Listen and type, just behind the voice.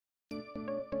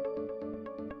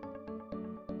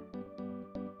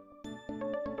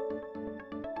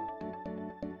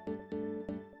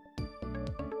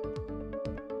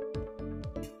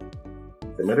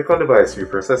The Medical Device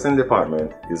Reprocessing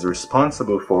Department is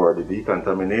responsible for the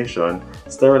decontamination,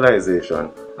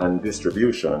 sterilization, and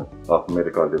distribution of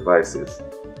medical devices.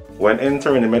 When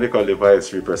entering the Medical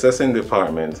Device Reprocessing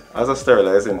Department as a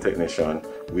sterilizing technician,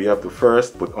 we have to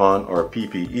first put on our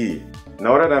PPE.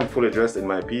 Now that I'm fully dressed in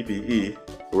my PPE,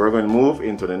 we're going to move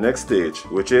into the next stage,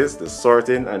 which is the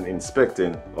sorting and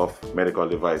inspecting of medical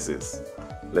devices.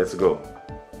 Let's go.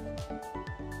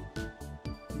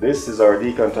 This is our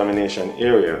decontamination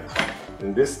area.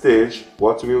 In this stage,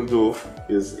 what we'll do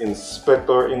is inspect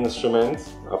our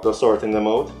instruments after sorting them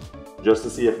out, just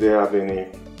to see if they have any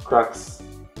cracks,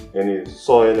 any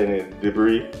soil, any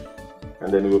debris,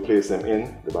 and then we will place them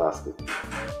in the basket.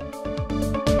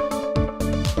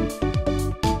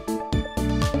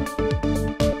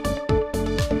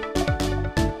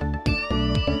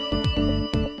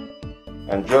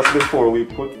 And just before we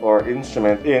put our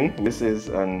instrument in, this is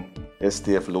an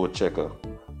STF load checker,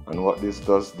 and what this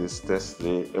does, this tests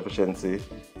the efficiency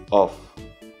of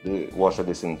the washer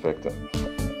disinfector.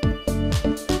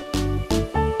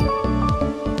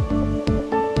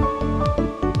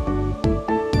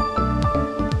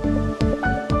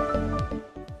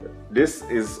 This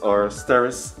is our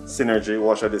Steris Synergy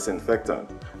washer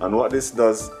disinfectant, and what this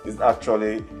does is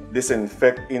actually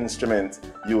disinfect instrument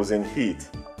using heat,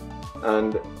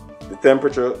 and the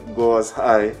temperature goes as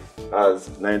high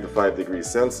as 95 degrees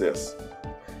Celsius.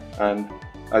 And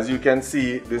as you can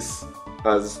see, this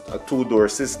has a two-door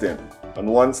system, and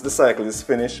once the cycle is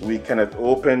finished, we cannot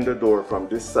open the door from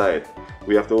this side.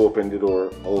 We have to open the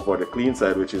door over the clean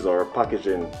side, which is our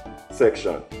packaging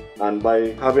section. And by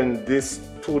having this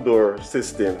two-door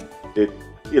system, it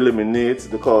eliminates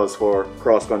the cause for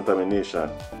cross-contamination.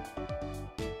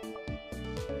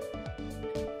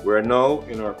 We're now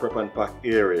in our prep and pack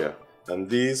area, and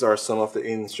these are some of the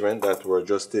instruments that were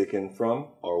just taken from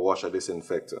our washer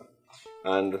disinfector.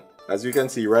 And as you can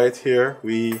see right here,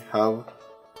 we have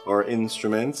our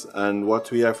instruments, and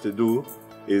what we have to do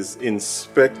is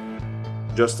inspect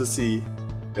just to see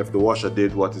if the washer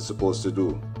did what it's supposed to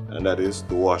do, and that is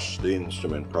to wash the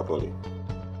instrument properly.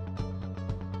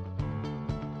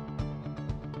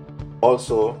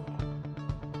 Also,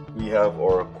 we have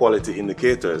our quality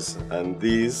indicators, and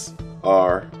these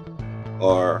are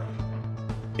our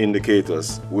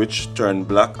indicators which turn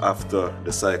black after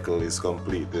the cycle is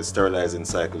complete, the sterilizing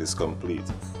cycle is complete.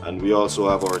 And we also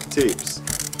have our tapes.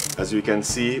 As you can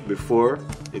see, before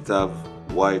it have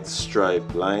white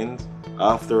stripe lines.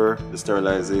 After the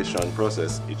sterilization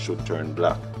process, it should turn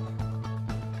black.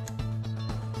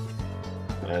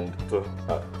 And to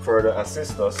further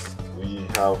assist us, we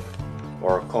have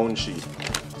our count sheet.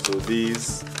 So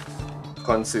these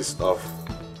consist of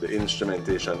the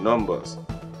instrumentation numbers.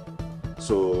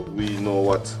 So we know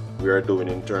what we are doing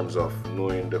in terms of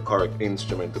knowing the correct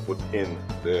instrument to put in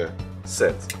the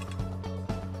set.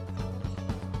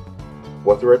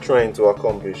 What we're trying to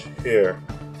accomplish here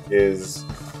is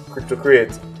to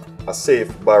create a safe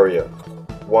barrier,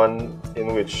 one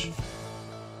in which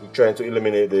we're trying to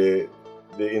eliminate the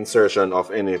insertion of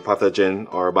any pathogen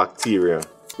or bacteria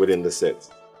within the set.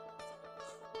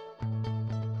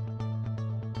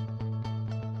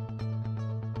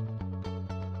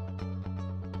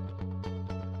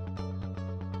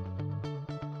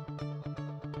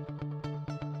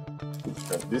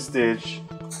 At this stage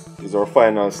is our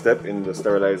final step in the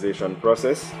sterilization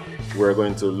process. We're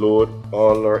going to load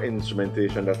all our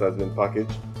instrumentation that has been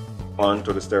packaged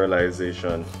onto the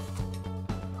sterilization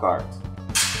cart.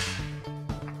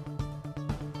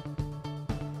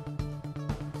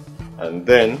 And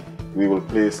then we will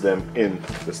place them in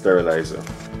the sterilizer.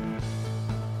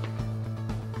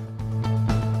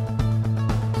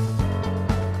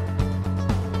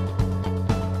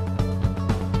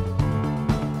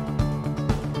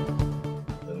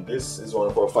 This is one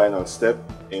of our final steps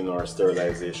in our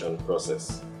sterilization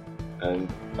process. And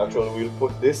actually we'll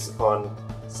put this on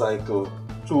cycle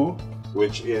 2,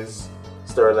 which is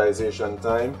sterilization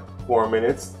time 4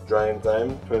 minutes, drying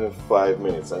time 25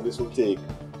 minutes, and this will take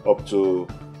up to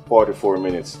 44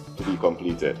 minutes to be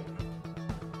completed.